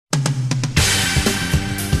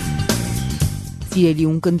Սիրելի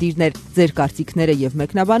ունկնդիրներ, ձեր կարծիքները եւ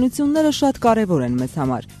մեկնաբանությունները շատ կարեւոր են մեզ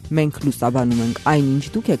համար։ Մենք լուսաբանում ենք այնինչ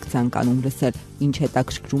դուք եք ցանկանում լսել, ինչ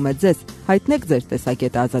հետաքրքրում է ձեզ։ Հայտնեք ձեր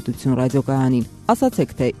տեսակետը Ազատություն ռադիոկայանին։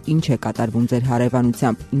 Ասացեք, թե ինչ է կատարվում ձեր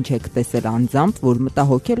հարևանությամբ, ինչ եք տեսել անձամբ, որ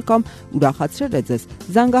մտահոգել կամ ուրախացրել է ձեզ։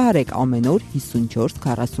 Զանգահարեք ամեն օր 54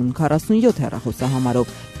 40 47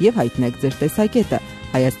 հեռախոսահամարով եւ հայտնեք ձեր տեսակետը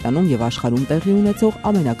Հայաստանում եւ աշխարհում տեղի ունեցող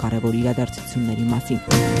ամենակարևոր իրադարձությունների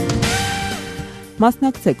մասին։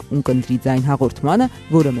 Մասնակցեք Ունկնդրի ձայն հաղորդմանը,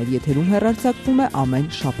 որը մեր եթերում հեռարձակվում է ամեն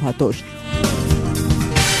շաբաթ օր։